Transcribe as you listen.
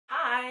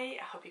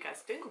Hi, I hope you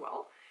guys are doing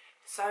well.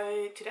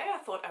 So today I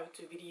thought I would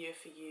do a video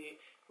for you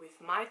with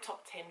my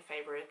top 10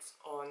 favorites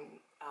on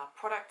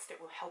products that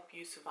will help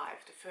you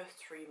survive the first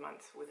 3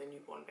 months with a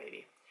newborn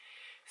baby.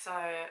 So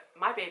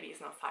my baby is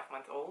now 5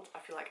 months old.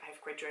 I feel like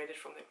I've graduated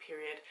from that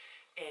period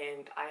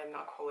and I am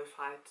now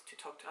qualified to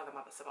talk to other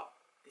mothers about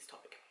this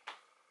topic.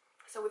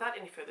 So without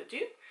any further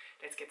ado,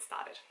 let's get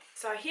started.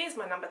 So here's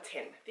my number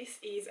 10.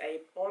 This is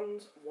a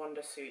Bond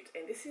Wonder suit,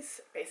 and this is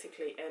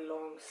basically a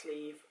long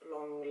sleeve,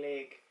 long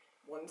leg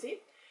onesie,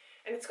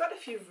 and it's got a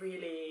few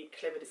really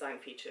clever design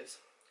features.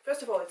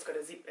 First of all, it's got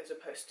a zip as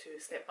opposed to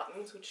snap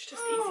buttons, which is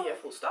just easier,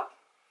 full stop.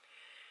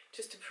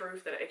 Just to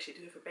prove that I actually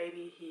do have a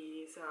baby,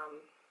 he's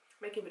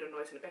making a bit of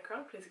noise in the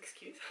background, please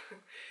excuse.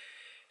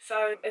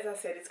 So as I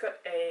said, it's got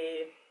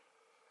a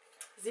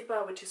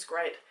zipper, which is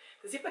great.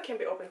 The zipper can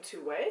be opened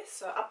two ways,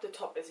 so up the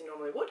top as you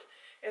normally would,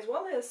 as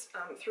well as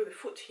through the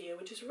foot here,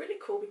 which is really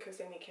cool because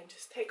then you can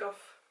just take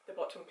off the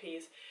bottom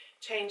piece,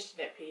 change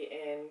the nappy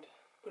and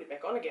put it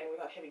back on again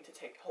without having to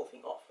take the whole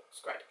thing off.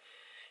 It's great.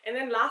 And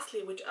then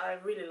lastly, which I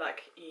really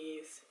like,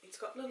 is it's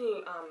got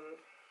little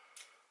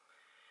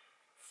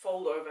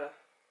fold over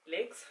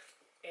legs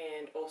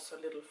and also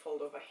little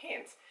fold over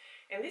hands.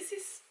 And this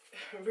is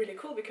really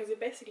cool because it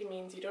basically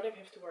means you don't even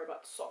have to worry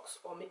about socks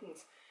or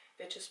mittens.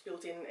 They're just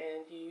built in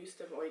and you use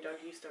them or you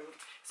don't use them.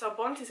 So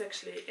Bond is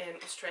actually an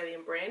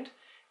Australian brand.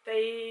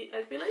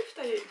 I believe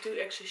they do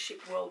actually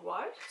ship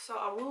worldwide, so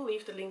I will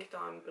leave the link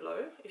down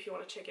below if you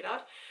want to check it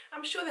out.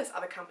 I'm sure there's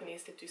other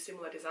companies that do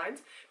similar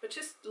designs, but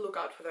just look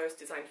out for those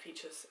design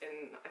features,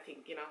 and I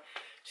think, you know,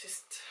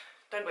 just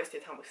don't waste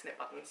your time with snap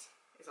buttons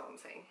is all I'm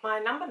saying. My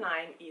number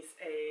 9 is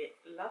a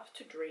Love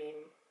to Dream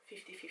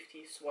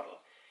 50/50 swaddle,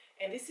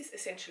 and this is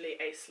essentially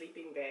a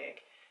sleeping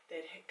bag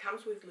that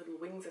comes with little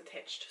wings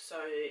attached, so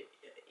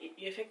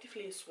you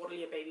effectively swaddle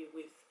your baby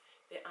with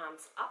their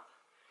arms up.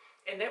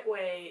 And that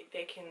way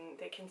they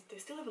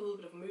still have a little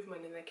bit of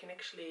movement, and they can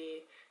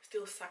actually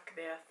still suck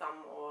their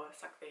thumb or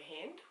suck their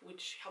hand,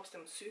 which helps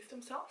them soothe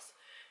themselves.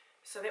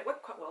 So that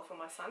worked quite well for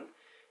my son.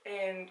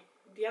 And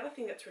the other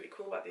thing that's really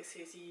cool about this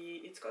is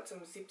it's got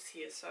some zips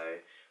here, so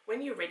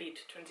when you're ready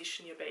to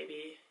transition your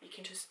baby, you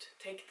can just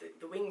take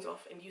the wings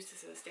off and use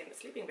this as a standard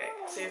sleeping bag.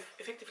 So you've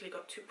effectively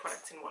got two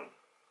products in one.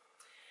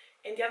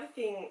 And the other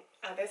thing,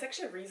 there's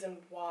actually a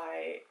reason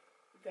why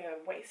the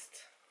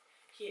waist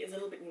here is a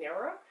little bit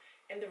narrower.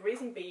 And the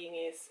reason being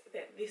is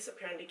that this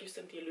apparently gives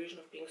them the illusion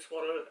of being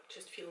swaddled,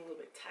 just feeling a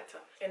little bit tighter.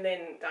 And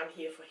then down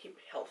here for hip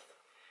health,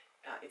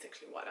 it's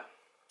actually wider.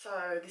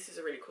 So this is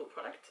a really cool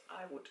product.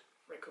 I would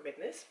recommend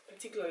this,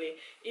 particularly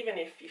even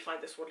if you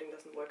find the swaddling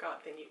doesn't work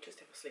out, then you just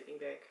have a sleeping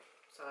bag.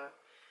 So,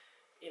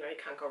 you know, you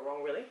can't go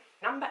wrong really.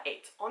 Number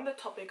 8, on the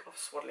topic of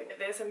swaddling.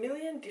 There's a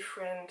million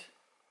different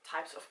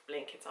types of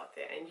blankets out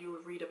there, and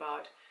you'll read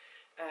about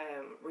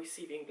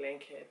receiving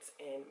blankets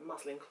and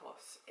muslin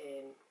cloths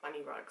and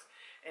bunny rugs,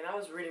 and I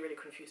was really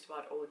confused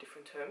about all the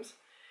different terms,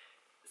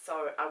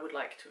 so I would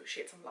like to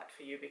shed some light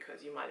for you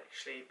because you might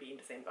actually be in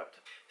the same boat.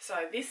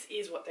 So this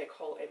is what they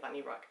call a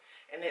bunny rug,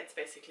 and that's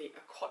basically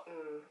a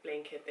cotton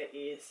blanket that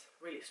is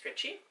really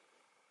stretchy,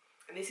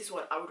 and this is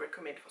what I would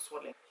recommend for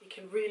swaddling. You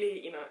can really,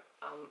 you know,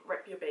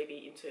 wrap your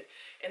baby into it,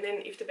 and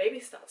then if the baby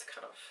starts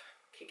kind of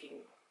kicking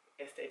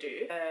as they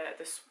do,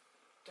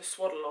 the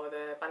swaddle or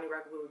the bunny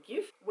rug will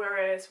give.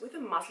 Whereas with a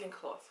muslin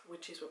cloth,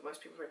 which is what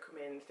most people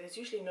recommend, there's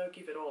usually no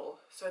give at all.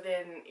 So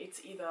then it's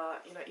either,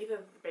 you know, either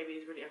the baby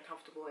is really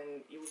uncomfortable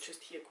and you will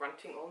just hear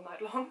grunting all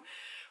night long,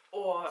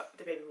 or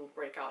the baby will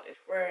break out.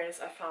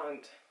 Whereas I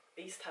found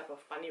these type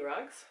of bunny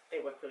rugs, they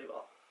work really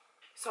well.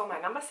 So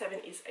my number 7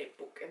 is a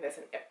book, and there's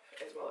an app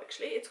as well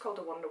actually. It's called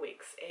The Wonder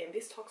Weeks, and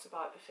this talks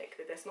about the fact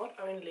that there's not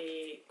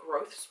only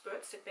growth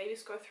spurts that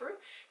babies go through,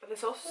 but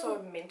there's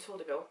also mental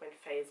development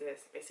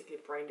phases, basically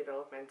brain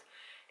development,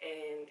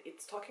 and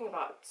it's talking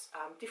about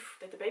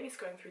that the baby's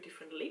going through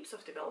different leaps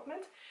of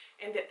development,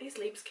 and that these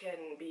leaps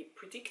can be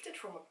predicted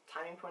from a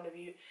timing point of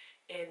view,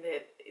 and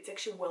that it's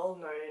actually well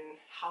known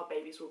how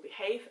babies will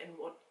behave and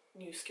what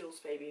new skills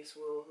babies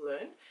will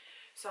learn.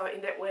 So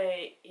in that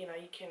way, you know,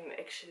 you can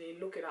actually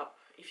look it up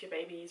if your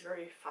baby is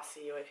very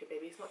fussy, or if your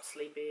baby is not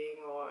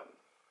sleeping, or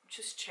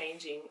just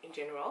changing in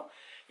general.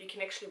 You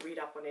can actually read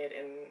up on it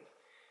and,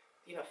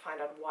 you know, find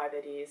out why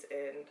that is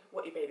and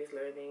what your baby is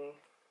learning,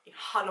 you know,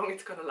 how long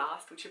it's going to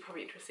last, which you're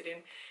probably interested in,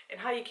 and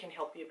how you can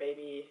help your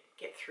baby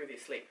get through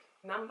this sleep.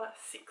 Number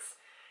 6.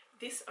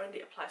 This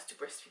only applies to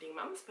breastfeeding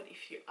mums, but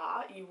if you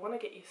want to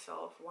get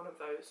yourself one of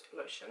those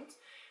lotions.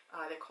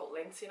 They're called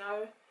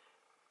Lancino.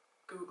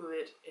 Google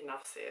it,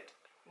 enough said.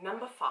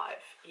 Number 5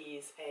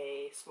 is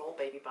a small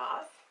baby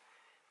bath,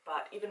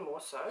 but even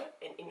more so,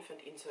 an infant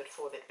insert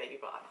for that baby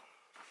bath.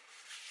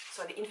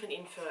 So the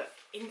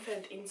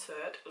infant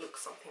insert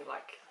looks something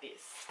like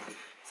this.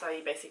 So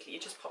you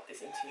just pop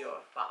this into your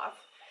bath,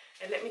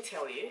 and let me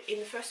tell you, in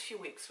the first few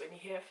weeks when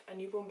you have a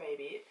newborn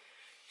baby,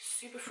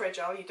 super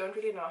fragile, you don't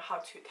really know how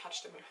to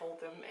touch them and hold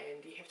them,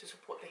 and you have to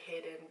support the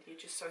head, and you're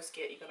just so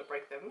scared you're going to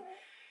break them.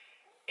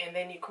 And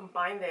then you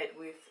combine that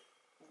with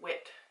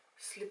wet,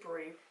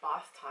 slippery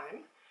bath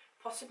time,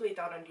 possibly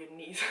down on your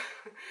knees,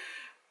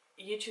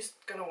 you're just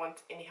gonna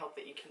want any help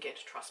that you can get,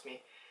 trust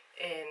me.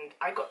 And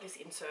I got this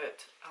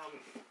insert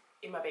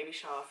in my baby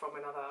shower from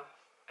another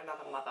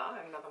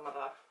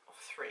mother of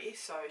 3,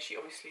 so she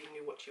obviously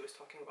knew what she was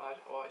talking about,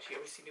 or she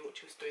obviously knew what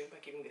she was doing by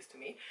giving this to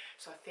me.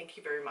 So thank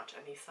you very much,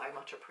 Anissa, I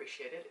much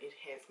appreciate it. It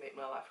has made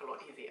my life a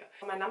lot easier.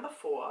 My number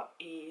 4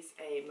 is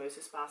a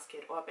Moses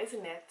basket or a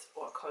bassinet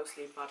or a clothes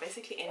sleeve bar,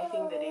 basically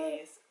anything that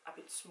is a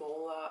bit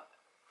smaller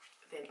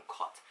than a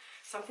cot,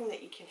 something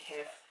that you can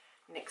have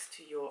next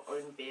to your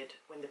own bed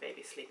when the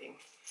baby's sleeping.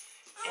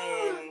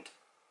 And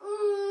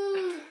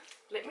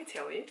let me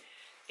tell you,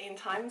 in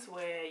times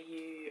where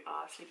you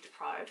are sleep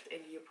deprived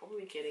and you're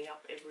probably getting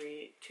up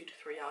every 2 to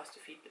 3 hours to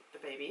feed the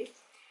baby,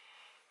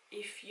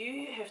 if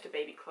you have the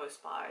baby close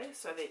by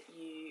so that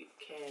you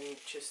can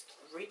just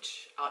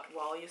reach out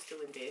while you're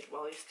still in bed,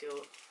 while you're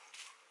still,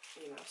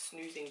 you know,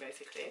 snoozing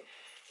basically,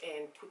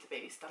 and put the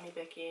baby's tummy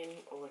back in,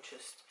 or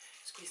just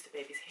squeeze the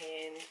baby's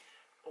hand,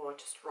 or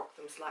just rock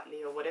them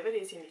slightly, or whatever it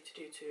is you need to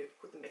do to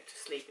put them back to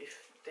sleep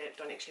if they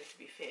don't actually have to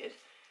be fed.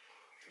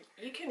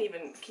 You can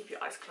even keep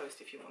your eyes closed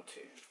if you want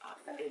to,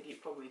 and you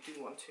probably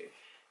do want to.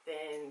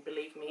 Then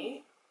believe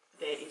me,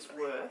 that is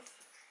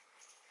worth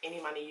any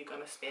money you're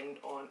going to spend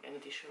on an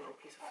additional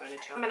piece of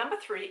furniture. My number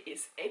 3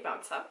 is a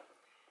bouncer.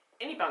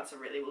 Any bouncer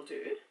really will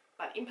do,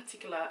 but in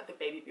particular the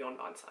Baby Beyond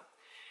bouncer.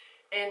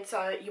 And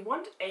so you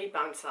want a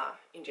bouncer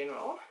in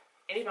general.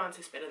 Any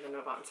bouncer is better than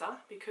no bouncer,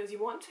 because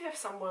you want to have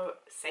somewhere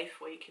safe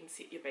where you can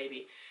sit your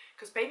baby,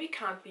 because baby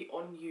can't be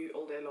on you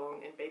all day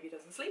long and baby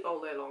doesn't sleep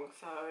all day long.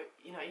 So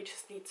you know, you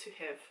just need to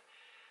have,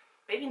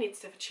 baby needs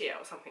to have a chair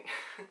or something.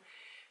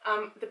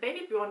 The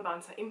Baby Beyond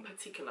bouncer in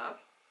particular,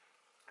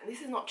 and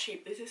this is not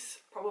cheap, this is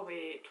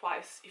probably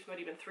twice if not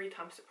even 3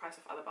 times the price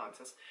of other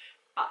bouncers,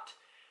 but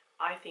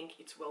I think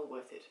it's well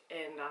worth it.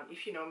 And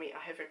if you know me,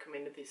 I have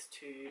recommended this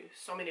to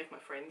so many of my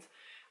friends.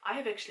 I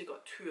have actually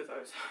got 2 of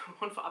those,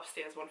 one for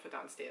upstairs, one for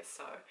downstairs,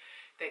 so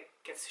that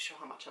gets to show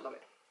how much I love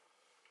it.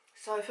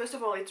 So first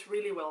of all, it's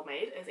really well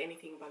made, as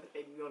anything by the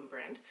Baby Beyond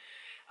brand.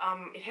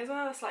 It has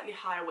a slightly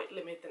higher weight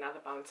limit than other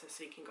bouncers,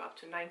 so you can go up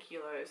to 9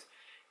 kilos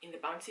in the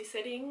bouncy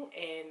setting,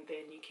 and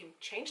then you can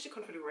change the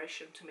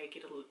configuration to make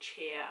it a little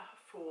chair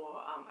for,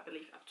 I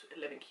believe, up to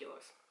 11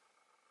 kilos.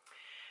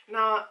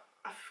 Now,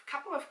 a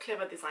couple of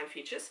clever design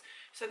features.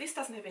 So this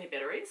doesn't have any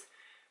batteries.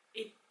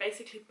 It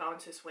basically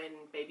bounces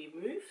when baby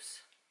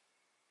moves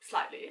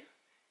slightly,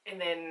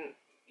 and then,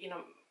 you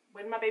know,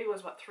 when my baby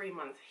was about 3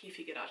 months, he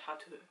figured out how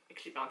to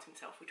actually bounce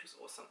himself, which was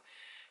awesome.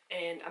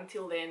 And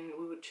until then,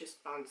 we would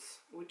just bounce,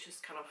 we would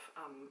just kind of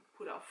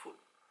put our foot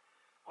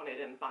on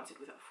it and bounce it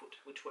with our foot,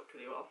 which worked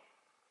really well.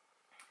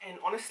 And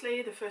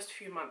honestly, the first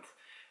few months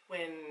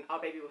when our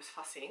baby was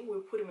fussing, we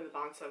would put him in the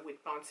bouncer,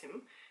 we'd bounce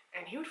him,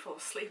 and he would fall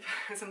asleep.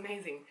 It was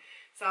amazing.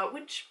 So,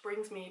 which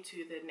brings me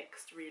to the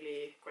next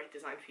really great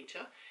design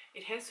feature.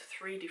 It has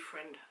 3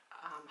 different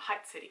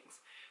height settings.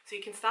 So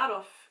you can start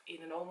off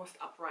in an almost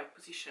upright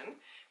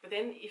position, but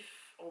then if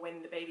or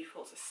when the baby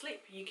falls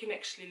asleep, you can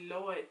actually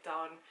lower it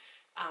down,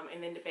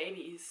 and then the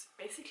baby is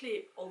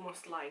basically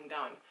almost lying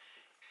down.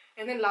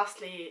 And then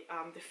lastly,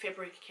 the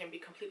fabric can be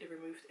completely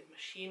removed and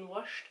machine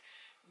washed,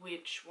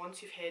 which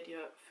once you've had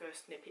your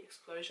first nappy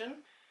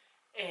explosion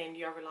and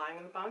you're relying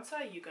on the bouncer,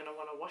 you're going to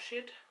want to wash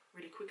it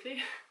really quickly,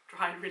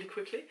 dry it really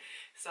quickly,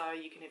 so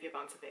you can have your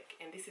bouncer back.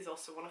 And this is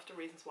also one of the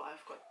reasons why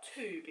I've got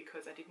 2,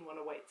 because I didn't want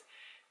to wait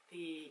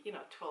the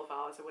 12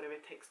 hours or whatever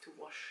it takes to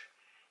wash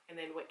and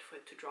then wait for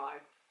it to dry.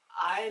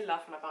 I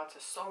love my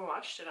bouncer so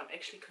much that I'm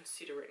actually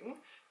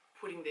considering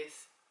putting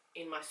this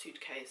in my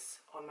suitcase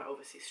on my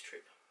overseas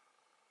trip.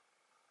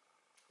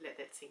 Let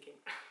that sink in.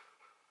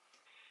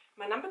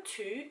 My number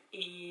 2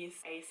 is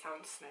a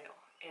sound snail,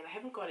 and I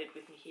haven't got it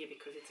with me here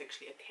because it's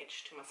actually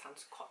attached to my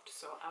son's cot,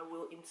 so I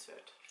will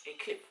insert a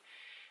clip.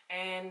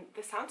 And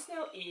the sound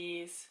snail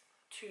is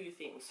 3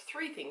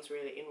 things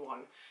really in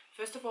one.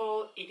 First of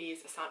all, it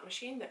is a sound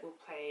machine that will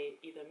play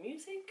either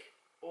music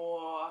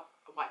or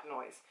a white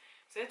noise.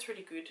 So that's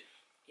really good,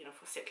 you know,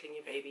 for settling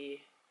your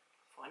baby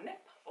for a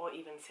nap, or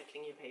even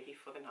settling your baby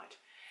for the night.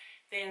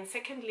 Then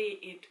secondly,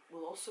 it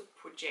will also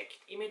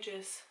project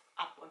images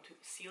up onto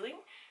the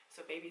ceiling,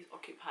 so baby's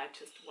occupied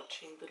just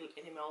watching little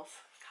animals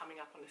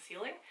coming up on the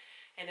ceiling.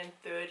 And then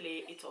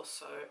thirdly, it's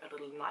also a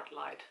little night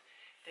light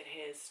that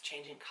has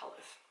changing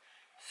colors.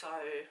 So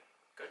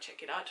go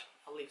check it out,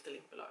 I'll leave the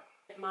link below.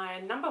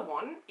 My number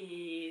 1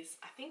 is,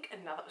 I think,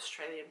 another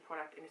Australian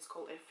product, and it's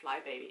called a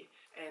Flybaby.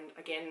 And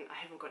again, I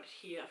haven't got it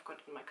here, I've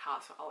got it in my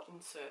car, so I'll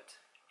insert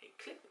a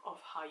clip of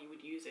how you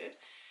would use it.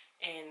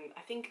 And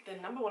I think the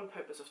number 1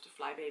 purpose of the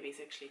Flybaby is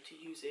actually to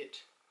use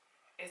it,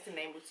 as the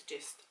name would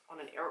suggest, on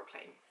an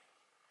aeroplane.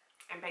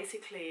 And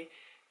basically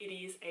it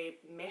is a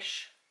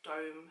mesh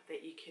dome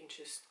that you can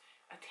just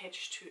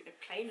attach to a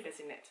plain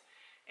bassinet,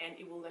 and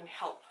it will then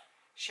help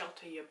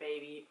shelter your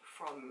baby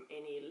from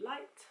any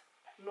light,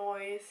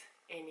 noise,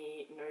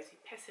 any nosy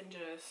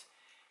passengers,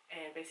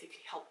 and basically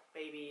help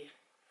baby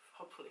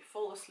hopefully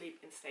fall asleep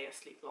and stay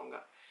asleep longer.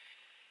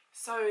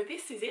 So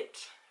this is it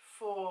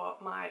for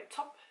my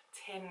top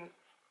 10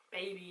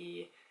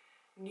 baby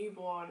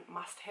newborn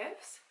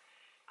must-haves.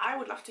 I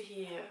would love to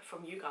hear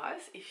from you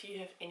guys if you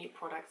have any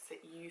products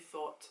that you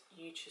thought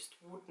you just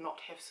would not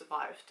have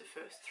survived the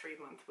first 3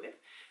 months with.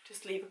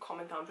 Just leave a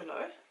comment down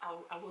below.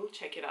 I will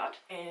check it out,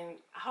 and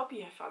I hope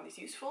you have found this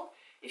useful.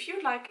 If you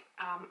would like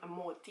a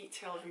more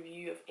detailed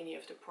review of any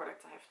of the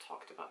products I have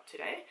talked about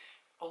today,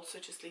 also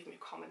just leave me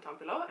a comment down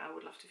below. I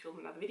would love to film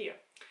another video.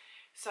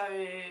 So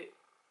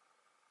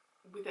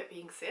with that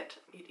being said,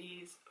 it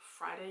is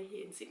Friday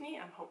here in Sydney.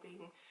 I'm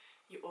hoping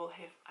you all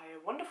have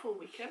a wonderful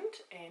weekend,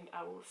 and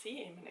I will see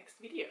you in my next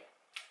video.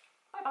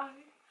 Bye bye!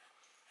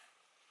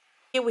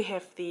 Here we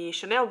have the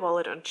Chanel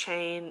wallet on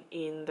chain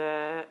in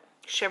the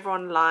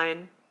chevron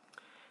line.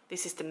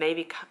 This is the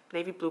navy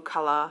blue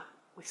color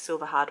with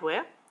silver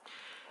hardware.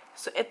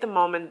 So at the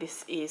moment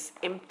this is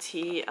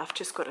empty. I've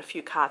just got a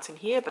few cards in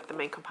here, but the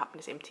main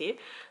compartment is empty.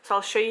 So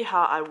I'll show you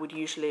how I would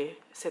usually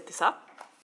set this up.